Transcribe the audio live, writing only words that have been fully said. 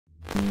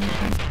Go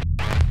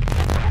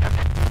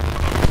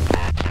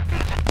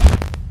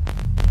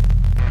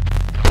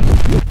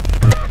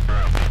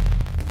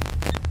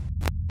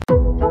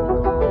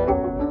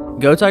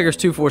Tigers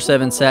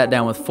 247 sat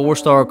down with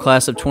four-star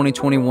class of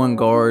 2021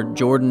 guard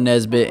Jordan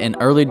Nesbitt in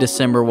early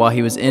December while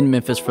he was in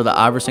Memphis for the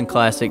Iverson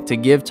Classic to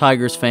give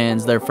Tigers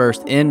fans their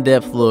first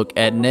in-depth look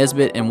at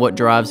Nesbitt and what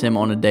drives him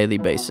on a daily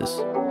basis.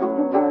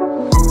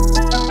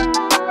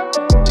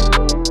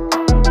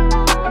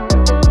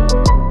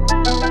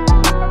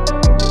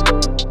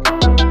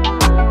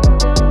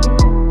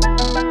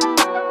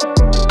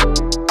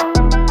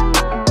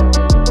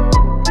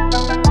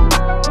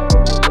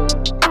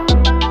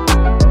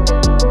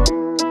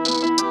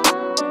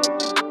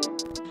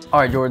 All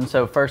right, Jordan,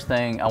 so first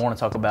thing, I want to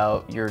talk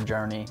about your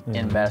journey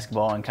in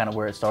basketball and kind of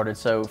where it started.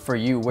 So for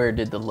you, where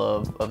did the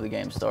love of the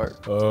game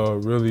start?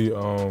 Really,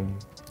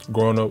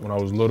 growing up when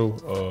I was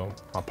little,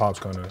 my pops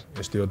kind of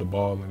instilled the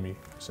ball in me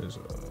since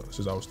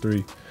I was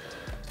 3.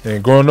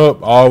 And growing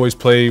up, I always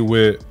played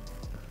with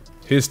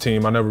his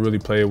team. I never really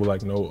played with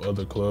like no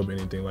other club or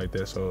anything like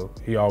that. So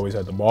he always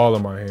had the ball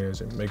in my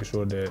hands and making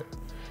sure that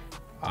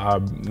I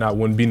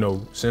wouldn't be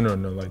no center or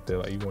nothing like that.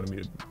 Like he wanted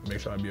me to make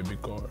sure I'd be a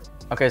big guard.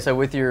 Okay, so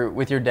with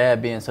your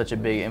dad being such a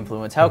big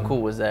influence, how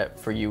cool was that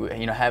for you?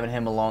 You know, having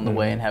him along the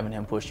way and having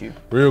him push you.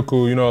 Real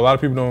cool. You know, a lot of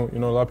people don't. You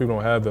know, a lot of people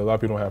don't have that. A lot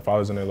of people don't have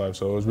fathers in their life.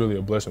 So it was really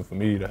a blessing for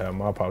me to have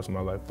my pops in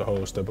my life the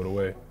whole step of the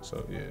way.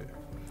 So yeah.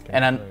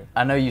 And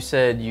I know you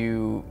said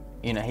you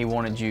know he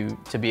wanted you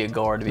to be a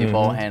guard, to be a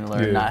ball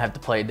handler, and not have to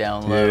play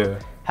down low. Yeah.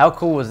 How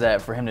cool was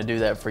that for him to do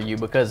that for you?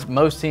 Because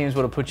most teams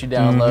would have put you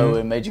down low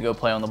and made you go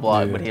play on the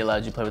block, but he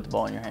allowed you to play with the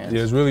ball in your hands.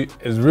 Yeah,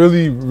 it's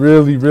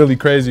really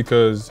crazy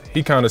because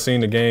he kind of seen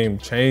the game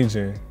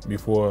changing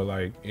before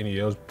like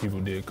any else people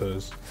did.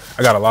 Because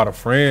I got a lot of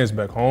friends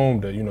back home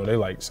that, you know, they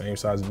like same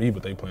size as me,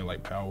 but they playing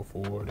like power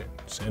forward and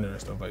center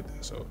and stuff like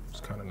that. So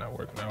it's kind of not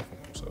working out for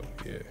him. So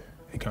yeah,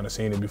 he kind of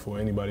seen it before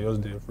anybody else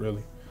did,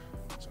 really.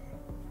 So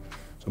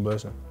it's a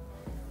blessing.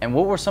 And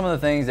what were some of the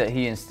things that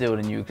he instilled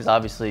in you? Because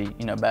obviously,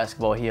 you know,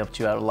 basketball, he helped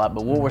you out a lot,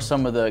 but what were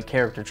some of the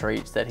character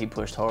traits that he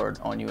pushed hard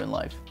on you in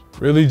life?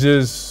 Really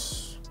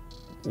just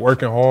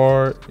working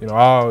hard. You know,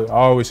 I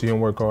always see him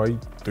work hard. He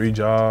 3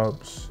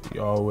 jobs. He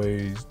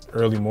always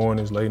early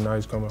mornings, late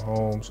nights coming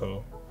home.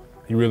 So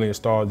he really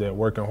installed that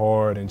working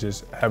hard and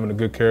just having a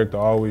good character,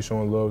 always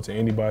showing love to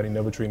anybody,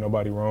 never treat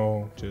nobody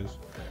wrong. Just,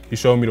 he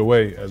showed me the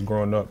way as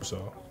growing up,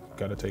 so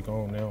got to take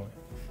on now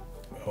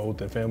and hold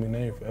that family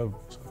name forever.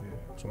 So yeah,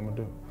 that's what I'm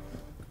gonna do.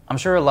 I'm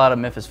sure a lot of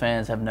Memphis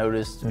fans have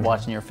noticed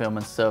watching your film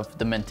and stuff,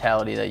 the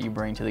mentality that you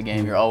bring to the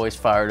game. You're always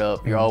fired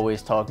up, you're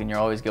always talking, you're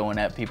always going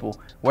at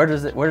people. Where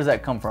does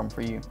that come from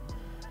for you?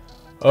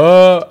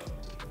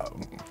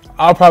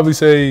 I'll probably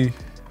say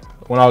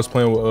when I was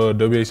playing with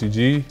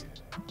WACG,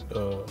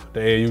 the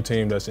AAU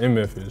team that's in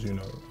Memphis, you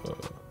know,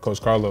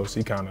 Coach Carlos,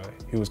 he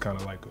was kind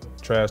of like a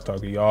trash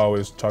talker. He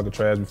always talking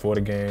trash before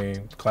the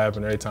game,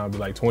 clapping every time, be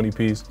like 20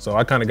 piece. So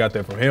I kind of got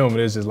that from him, and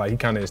it's just like he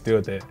kind of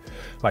instilled that.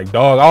 Like,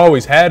 dog, I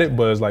always had it,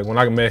 but it's like when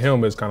I met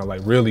him, it's kind of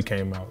like really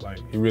came out. Like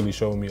he really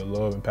showed me a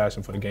love and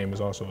passion for the game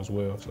as well. So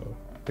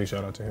big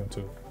shout out to him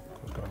too,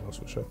 Coach Carlos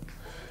for sure.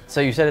 So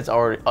you said it's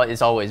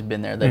always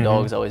been there. The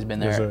dog's always been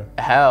there. Yes, sir.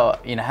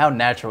 How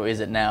natural is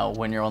it now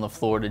when you're on the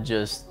floor to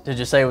just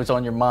say what's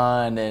on your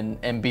mind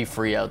and be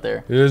free out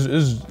there?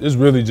 It's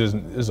really just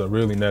a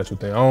really natural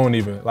thing.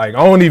 I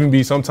don't even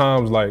be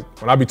sometimes like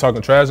when I be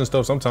talking trash and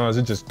stuff. Sometimes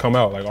it just come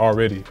out like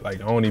already.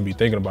 Like I don't even be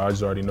thinking about it. I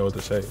just already know what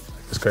to say.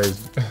 It's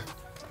crazy.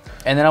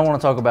 And then I want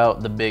to talk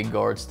about the big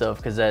guard stuff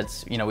because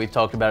that's, you know, we've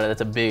talked about it.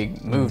 That's a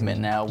big movement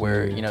now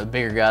where, you know, the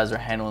bigger guys are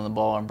handling the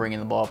ball and bringing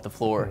the ball off the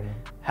floor.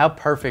 How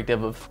perfect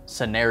of a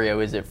scenario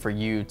is it for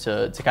you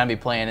to kind of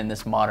be playing in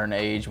this modern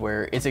age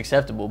where it's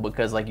acceptable?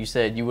 Because like you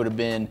said, you would have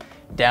been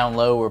down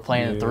low or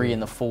playing the 3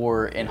 and the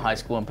 4 in high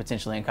school and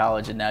potentially in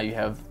college, and now you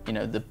have, you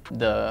know,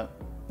 the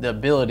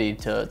ability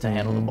to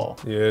handle the ball.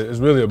 Yeah, it's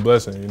really a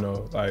blessing, you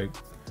know, like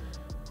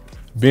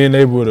being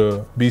able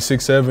to be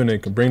 6'7"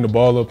 and can bring the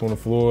ball up on the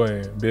floor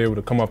and be able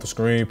to come off the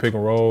screen, pick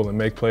and roll, and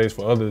make plays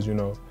for others, you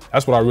know.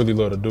 That's what I really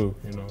love to do,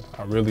 you know.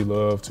 I really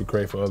love to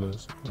create for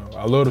others. You know,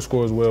 I love to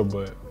score as well,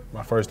 but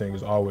my first thing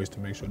is always to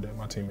make sure that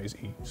my teammates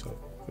eat, so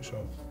for sure.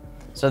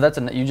 So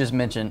you just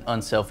mentioned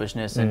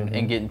unselfishness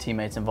and getting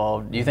teammates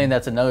involved. Do you think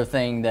that's another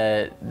thing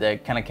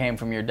that kind of came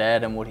from your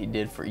dad and what he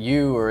did for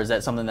you, or is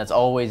that something that's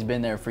always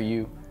been there for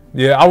you?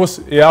 Yeah, I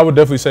would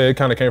definitely say it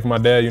kind of came from my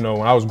dad. You know,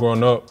 when I was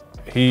growing up,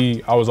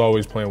 I was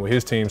always playing with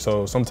his team,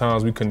 so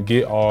sometimes we couldn't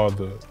get all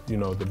the, you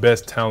know, the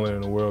best talent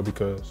in the world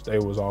because they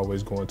was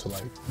always going to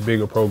like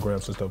bigger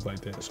programs and stuff like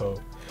that. So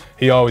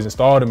he always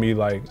installed in me,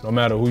 like, no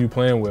matter who you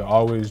playing with,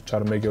 always try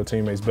to make your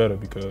teammates better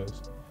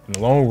because in the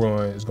long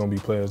run, it's gonna be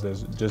players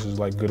that's just as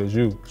like good as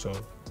you. So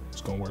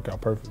it's gonna work out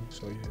perfectly.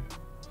 So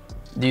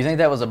yeah. Do you think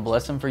that was a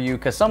blessing for you?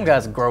 Because some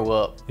guys grow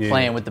up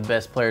playing with the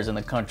best players in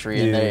the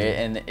country,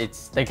 and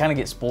they kind of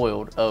get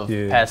spoiled of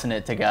passing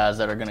it to guys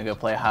that are going to go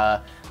play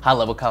high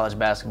level college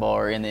basketball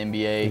or in the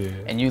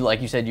NBA. And you,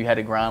 like you said, you had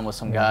to grind with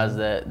some guys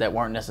that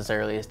weren't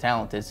necessarily as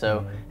talented.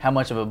 So how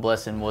much of a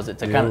blessing was it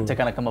to kind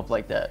of come up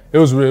like that? It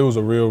was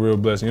a real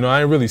blessing. You know, I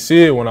didn't really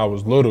see it when I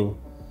was little.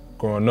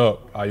 Growing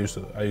up, I used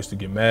to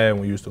get mad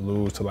when we used to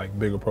lose to like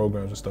bigger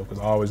programs and stuff,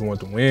 because I always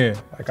wanted to win.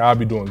 Like, I'd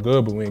be doing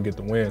good, but we didn't get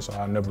to win, so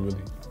I never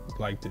really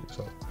liked it.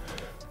 So,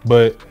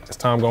 but as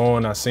time go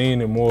on, I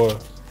seen it more.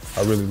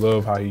 I really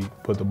love how he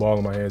put the ball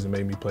in my hands and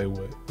made me play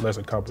with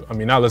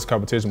not less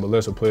competition, but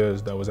lesser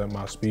players that was at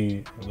my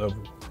speed and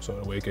level, so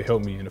that way it could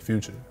help me in the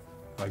future,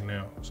 like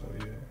now. So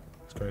yeah,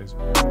 it's crazy.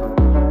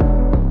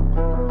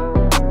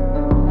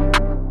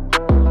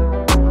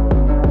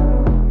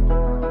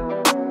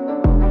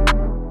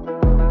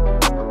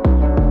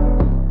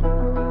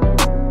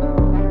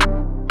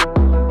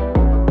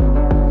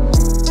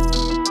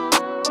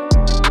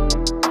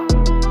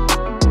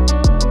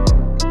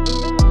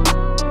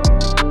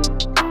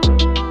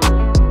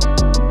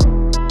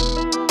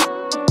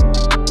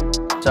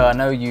 So I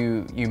know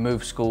you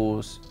moved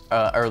schools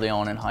early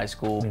on in high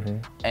school,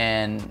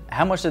 and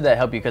how much did that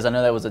help you? Because I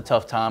know that was a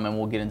tough time, and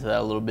we'll get into that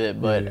a little bit,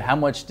 but how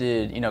much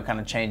did, kind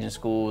of changing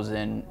schools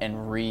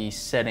and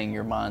resetting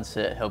your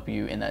mindset help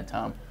you in that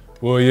time?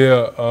 Well,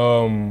 yeah,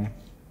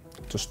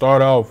 to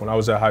start off, when I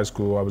was at high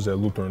school, I was at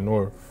Lutheran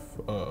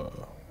North,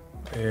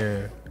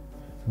 and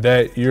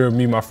that year,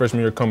 my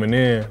freshman year coming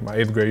in, my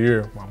 8th grade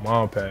year, my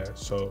mom passed.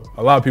 So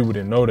a lot of people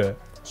didn't know that.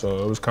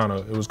 So it was kind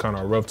of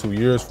a rough 2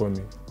 years for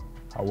me.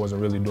 I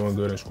wasn't really doing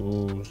good in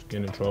schools,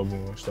 getting in trouble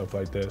and stuff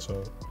like that.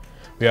 So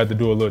we had to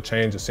do a little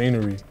change of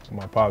scenery.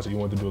 My pops, he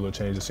wanted to do a little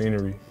change of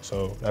scenery.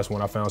 So that's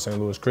when I found St.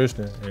 Louis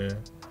Christian, and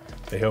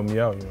they helped me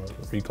out,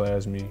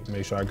 reclassed me,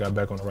 made sure I got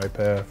back on the right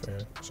path.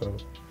 And so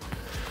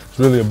it's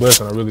really a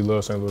blessing. I really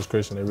love St. Louis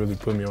Christian. They really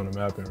put me on the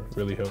map and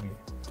really helped me.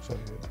 So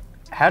yeah.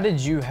 How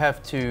did you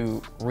have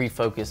to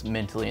refocus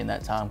mentally in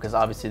that time? Because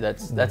obviously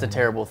that's a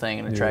terrible thing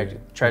and a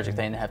tragic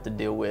thing to have to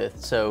deal with.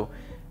 So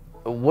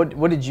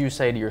what did you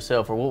say to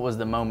yourself, or what was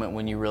the moment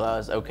when you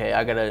realized, okay,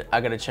 I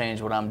gotta change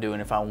what I'm doing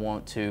if I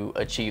want to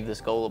achieve this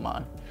goal of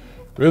mine?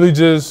 Really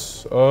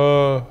just,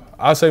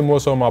 I say more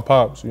so my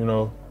pops,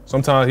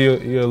 Sometimes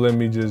he'll let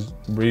me just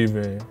breathe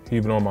and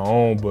heave it on my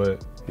own,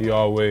 but he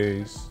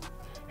always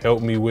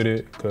helped me with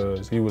it,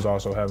 because he was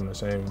also having the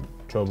same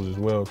troubles as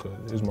well,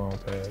 because his mom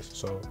passed.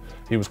 So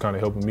he was kind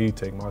of helping me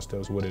take my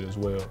steps with it as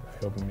well,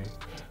 helping me.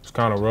 It's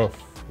kind of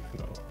rough,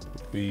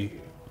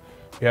 We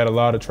had a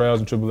lot of trials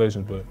and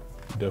tribulations, but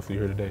definitely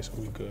here today, so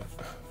we good.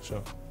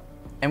 So.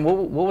 And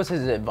what was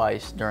his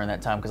advice during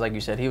that time? Because like you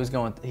said, he's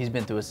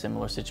been through a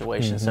similar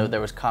situation, so there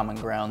was common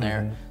ground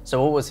there.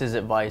 So what was his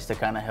advice to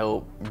kind of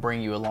help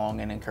bring you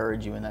along and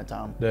encourage you in that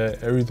time?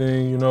 That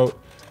everything, not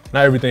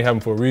everything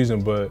happened for a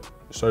reason, but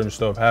certain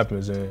stuff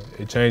happens and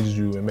it changes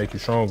you and make you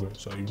stronger.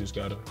 So you just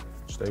gotta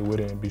stay with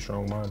it and be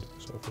strong-minded,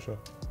 so for sure.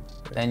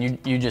 And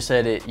you just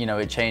said it,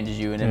 it changes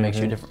you and it makes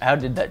you different. How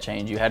did that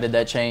change you? How did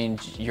that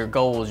change your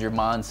goals, your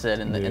mindset,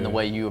 and the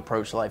way you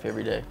approach life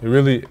every day? It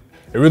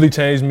really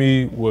changed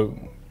me with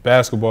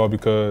basketball,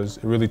 because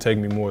it really take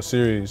me more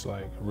serious.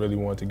 Like, I really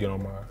wanted to get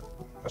on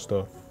my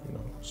stuff,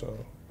 So,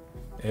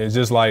 and it's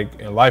just like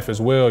in life as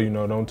well,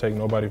 don't take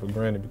nobody for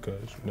granted,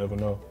 because you never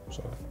know.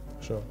 So,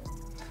 for sure.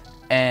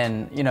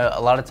 And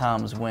a lot of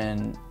times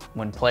when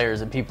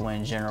players and people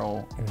in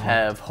general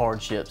have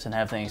hardships and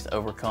have things to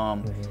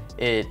overcome,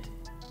 it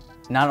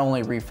not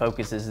only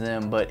refocuses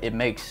them, but it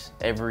makes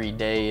every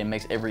day, it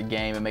makes every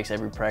game, it makes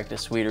every practice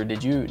sweeter.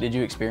 Did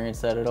you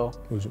experience that at all?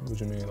 What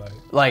you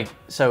mean,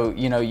 so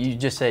you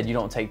just said you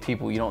don't take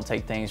people, you don't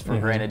take things for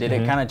granted. Did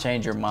it kind of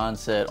change your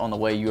mindset on the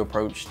way you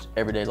approached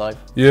everyday life?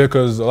 Yeah,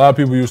 because a lot of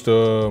people used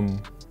to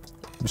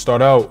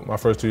start out my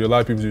first 2 years. A lot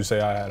of people used to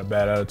say I had a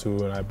bad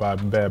attitude and I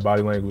had bad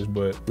body language,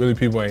 but really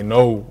people ain't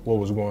know what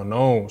was going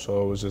on.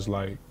 So it was just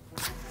like,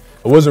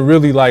 it wasn't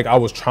really like I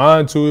was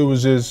trying to. It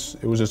was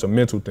just a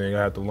mental thing.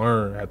 I had to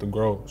learn, I had to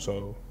grow.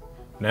 So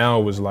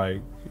now it was like,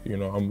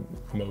 I'm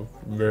a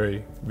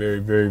very, very,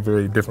 very,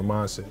 very different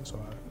mindset. So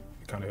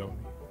it kind of helped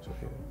me. So,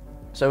 yeah.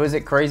 So is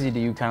it crazy to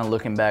you, kind of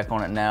looking back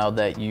on it now,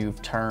 that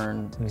you've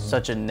turned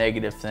such a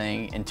negative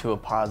thing into a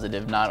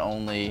positive, not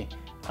only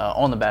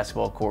on the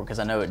basketball court, because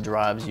I know it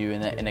drives you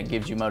and it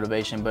gives you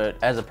motivation, but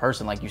as a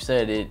person, like you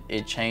said,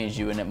 it changed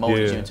you and it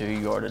molded you into who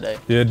you are today?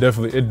 Yeah, it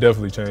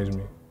definitely changed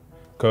me.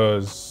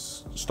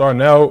 Because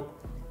starting out,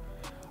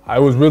 I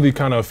was really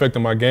kind of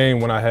affecting my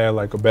game when I had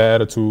like a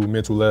bad attitude,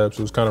 mental lapse.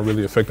 It was kind of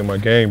really affecting my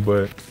game.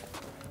 But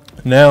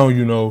now,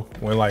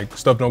 when like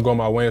stuff don't go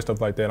my way and stuff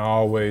like that, I'm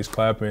always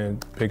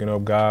clapping, picking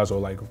up guys, or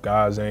like if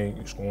guys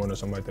ain't scoring or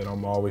something like that,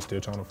 I'm always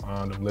still trying to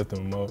find them,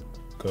 lifting them up.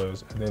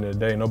 Because at the end of the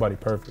day, nobody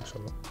perfect.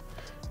 So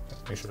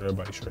make sure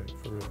everybody's straight,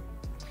 for real.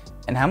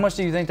 And how much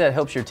do you think that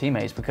helps your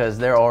teammates? Because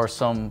there are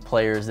some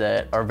players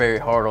that are very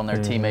hard on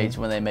their teammates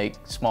when they make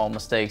small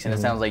mistakes, and it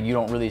sounds like you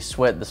don't really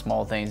sweat the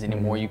small things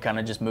anymore. You kind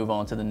of just move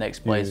on to the next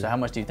play. So how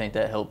much do you think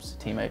that helps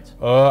teammates?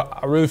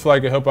 I really feel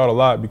like it helped out a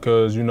lot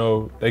because, you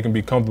know, they can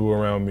be comfortable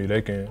around me.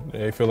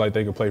 They feel like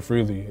they can play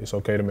freely. It's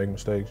okay to make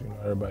mistakes. You know,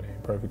 everybody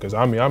ain't perfect. Because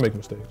I make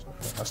mistakes.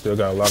 I still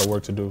got a lot of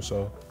work to do.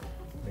 So,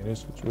 I mean,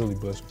 it's really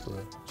blessing for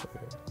real. So,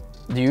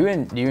 yeah. Do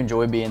you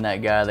enjoy being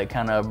that guy that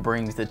kind of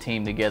brings the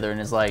team together and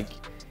is like,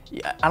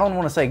 I don't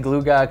want to say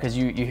glue guy because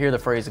you hear the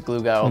phrase a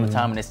glue guy all the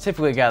time, and it's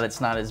typically a guy that's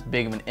not as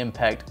big of an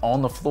impact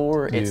on the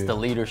floor. It's the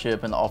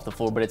leadership and the off the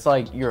floor, but it's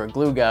like you're a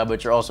glue guy,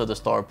 but you're also the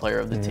star player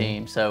of the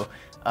team. So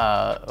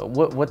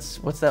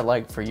what's that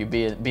like for you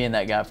being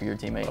that guy for your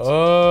teammates?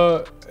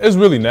 It's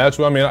really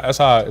natural. I mean, that's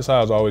how it's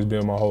always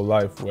been my whole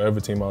life.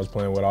 Whatever team I was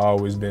playing with, I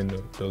always been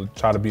to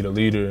try to be the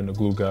leader and the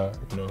glue guy.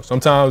 You know,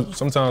 sometimes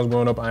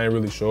growing up, I ain't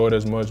really show it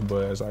as much,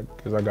 but as I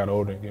got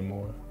older and get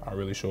more, I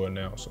really show it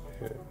now. So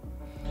yeah.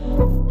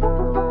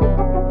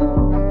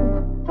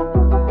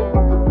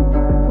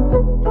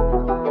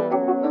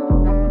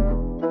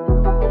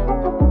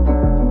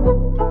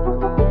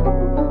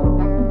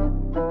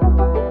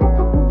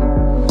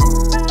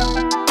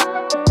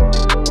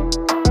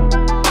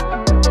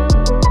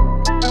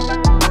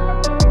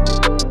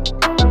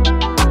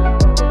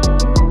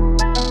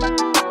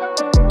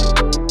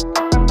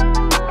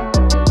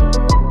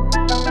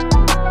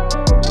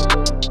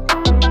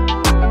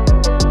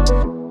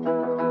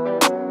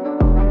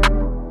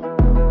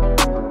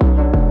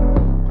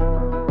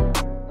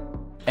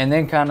 And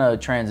then kind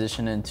of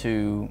transition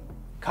into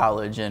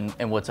college and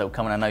what's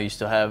upcoming. I know you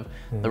still have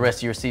the rest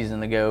of your season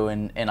to go,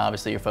 and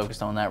obviously you're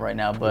focused on that right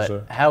now, but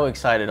Yes, how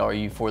excited are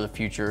you for the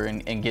future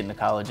and getting to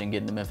college and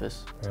getting to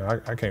Memphis?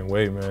 Man, I can't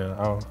wait, man.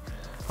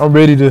 I'm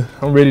ready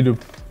to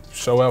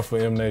show out for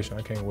M Nation.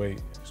 I can't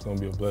wait. It's gonna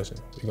be a blessing.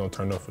 We're gonna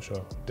turn up for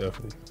sure,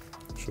 definitely.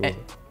 Sure.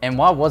 And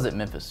why was it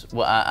Memphis?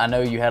 Well, I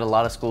know you had a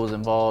lot of schools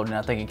involved, and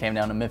I think it came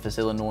down to Memphis,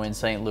 Illinois, and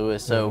St.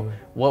 Louis. So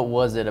what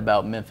was it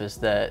about Memphis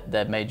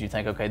that made you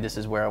think, okay, this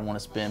is where I want to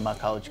spend my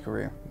college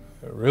career?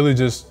 Really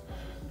just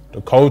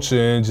the culture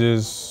and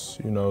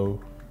just, you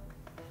know,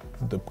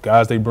 the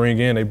guys they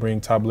bring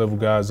top level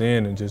guys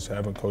in, and just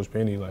having Coach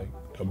Penny, like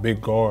a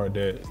big guard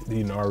that,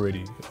 you know,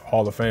 already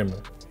Hall of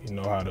Famer. He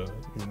know how to,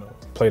 you know,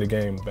 play the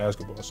game of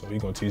basketball. So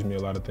he's gonna teach me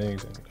a lot of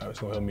things, and it's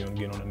gonna help me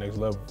get on the next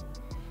level.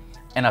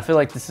 And I feel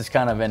like this is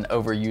kind of an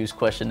overused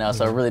question now,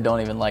 so I really don't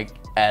even like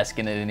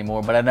asking it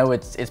anymore. But I know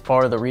it's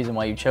part of the reason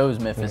why you chose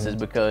Memphis is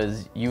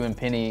because you and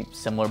Penny,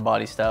 similar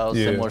body styles,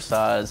 similar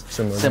size,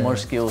 similar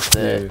skill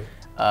set.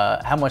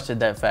 How much did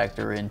that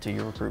factor into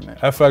your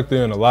recruitment? That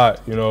factored in a lot,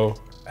 you know.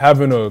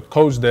 Having a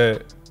coach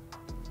that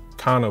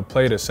kind of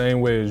play the same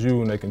way as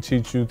you and they can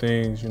teach you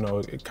things, you know,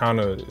 it's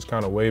kind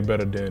of way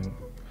better than,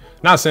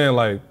 not saying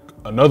like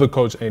another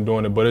coach ain't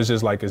doing it, but it's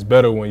just like it's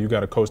better when you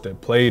got a coach that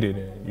played it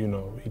and, you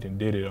know, he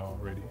did it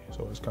already.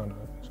 So it's kind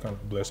of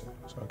a blessing.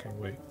 So I can't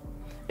wait.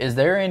 Is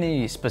there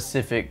any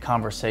specific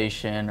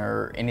conversation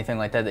or anything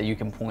like that you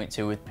can point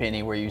to with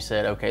Penny where you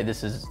said, okay,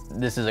 this is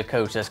a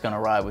coach that's going to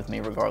ride with me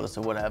regardless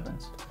of what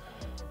happens?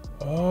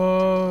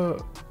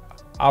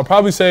 I'll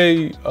probably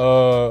say it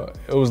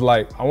was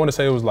like, I want to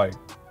say it was like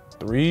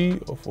 3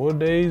 or 4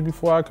 days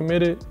before I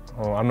committed.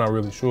 I'm not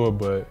really sure,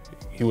 but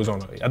he was I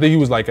think he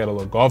was like at a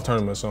little golf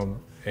tournament or something,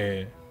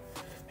 and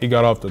he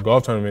got off the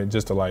golf tournament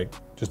just to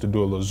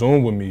do a little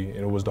Zoom with me, and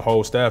it was the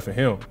whole staff and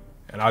him.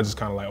 And I just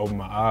kind of like opened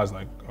my eyes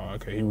like, oh,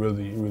 okay, he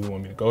really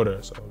want me to go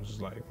there. So I was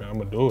just like, man, I'm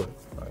gonna do it.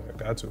 Like, I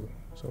got to.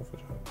 So for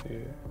sure,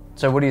 yeah.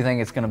 So what do you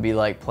think it's gonna be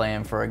like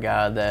playing for a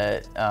guy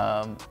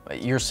that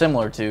you're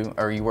similar to,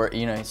 or you were,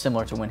 you know,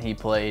 similar to when he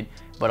played,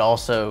 but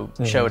also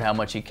showed how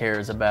much he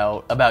cares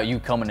about you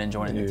coming and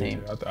joining the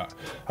team? I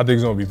think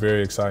it's gonna be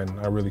very exciting.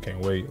 I really can't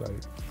wait. Like,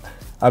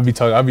 I be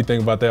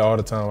thinking about that all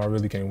the time. I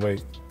really can't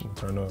wait to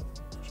turn up.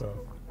 So.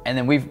 And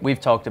then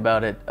we've talked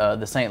about it.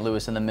 The St.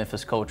 Louis and the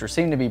Memphis culture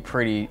seem to be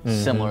pretty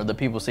similar. The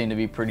people seem to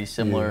be pretty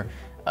similar.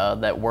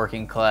 That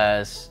working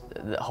class,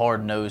 the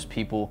hard-nosed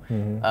people.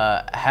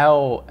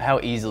 How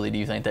easily do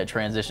you think that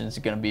transition is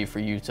going to be for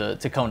you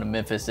to come to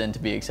Memphis and to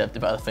be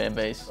accepted by the fan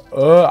base?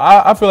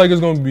 I feel like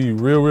it's going to be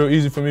real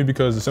easy for me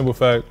because the simple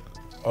fact,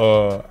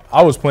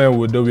 I was playing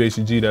with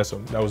WHEG.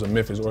 That was a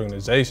Memphis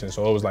organization,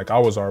 so it was like I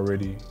was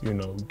already, you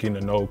know, getting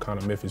to know kind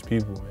of Memphis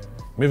people. And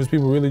Memphis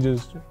people really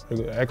just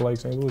act like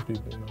St. Louis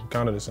people, you know,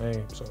 kind of the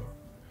same. So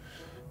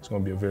it's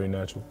going to be a very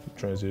natural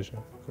transition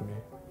for me.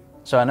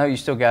 So I know you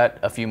still got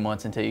a few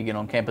months until you get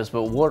on campus,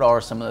 but what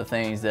are some of the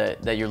things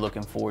that you're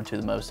looking forward to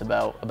the most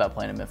about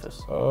playing in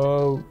Memphis?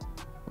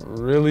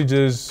 Really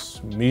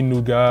just meeting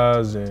new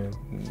guys and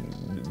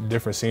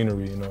different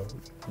scenery, you know.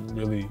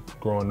 Really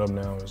growing up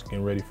now is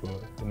getting ready for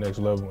the next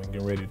level and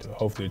getting ready to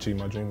hopefully achieve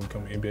my dream of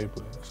becoming an NBA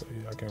player. So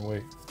yeah, I can't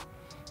wait.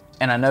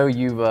 And I know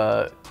you've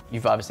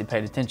obviously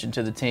paid attention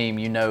to the team.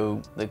 You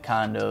know the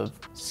kind of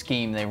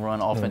scheme they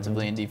run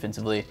offensively and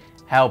defensively.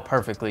 How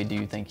perfectly do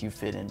you think you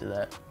fit into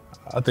that?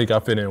 I think I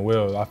fit in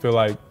well. I feel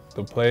like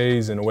the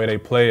plays and the way they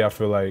play, I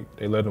feel like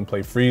they let them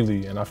play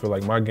freely, and I feel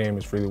like my game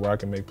is freely where I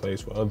can make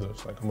plays for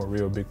others. Like I'm a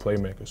real big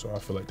playmaker, so I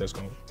feel like that's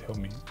gonna help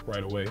me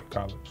right away in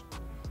college.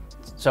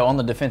 So on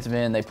the defensive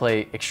end, they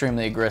play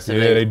extremely aggressive.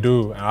 Yeah, they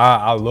do. And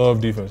I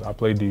love defense. I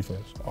play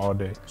defense all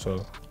day,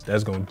 so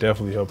that's gonna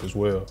definitely help as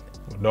well.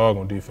 I'm a dog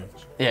on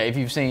defense. Yeah, if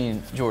you've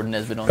seen Jordan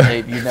Nesbitt on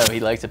tape, you know he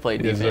likes to play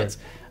defense.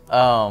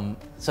 So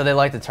they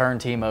like to turn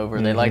team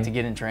over. They like to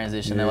get in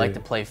transition. They like to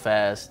play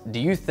fast. Do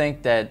you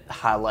think that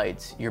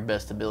highlights your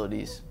best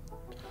abilities?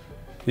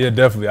 Yeah,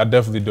 definitely. I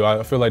definitely do.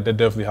 I feel like that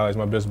definitely highlights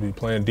my best ability,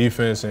 playing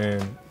defense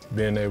and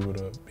being able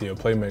to be a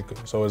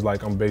playmaker. So it's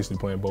like I'm basically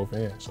playing both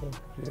ends. So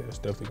yeah, it's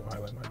definitely gonna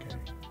highlight my game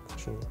for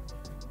sure.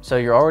 So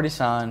you're already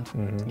signed.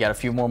 You got a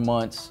few more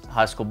months,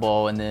 high school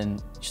ball, and then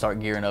you start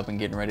gearing up and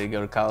getting ready to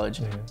go to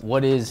college.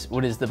 What is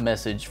the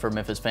message for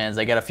Memphis fans?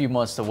 They got a few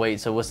months to wait.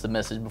 So what's the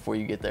message before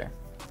you get there?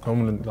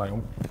 I'm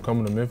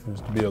coming to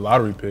Memphis to be a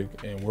lottery pick,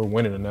 and we're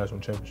winning the national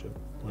championship.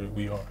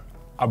 We are.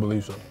 I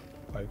believe so.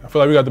 Like I feel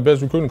like we got the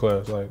best recruiting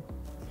class. Like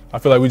I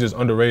feel like we just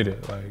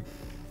underrated.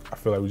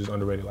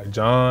 Like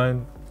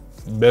John,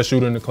 best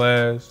shooter in the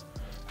class.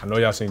 I know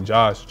y'all seen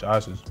Josh.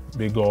 Josh is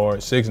big guard,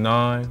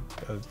 6'9".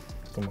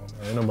 Come on,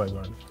 man, ain't nobody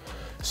guarding.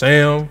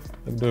 Sam,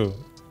 like, dude,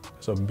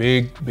 it's a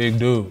big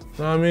dude. You know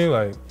what I mean?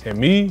 Like, and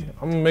me,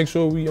 I'm gonna make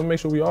sure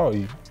we all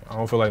eat. I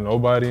don't feel like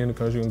nobody in the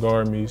country can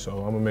guard me, so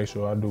I'm gonna make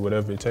sure I do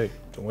whatever it takes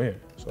to win.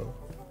 So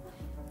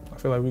I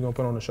feel like we're gonna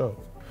put on the show.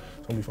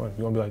 It's gonna be fun.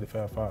 We're gonna be like the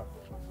Fab Five.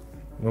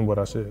 Remember what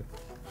I said?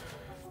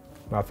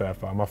 Not Fab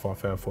Five, my fault,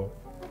 Fab Four.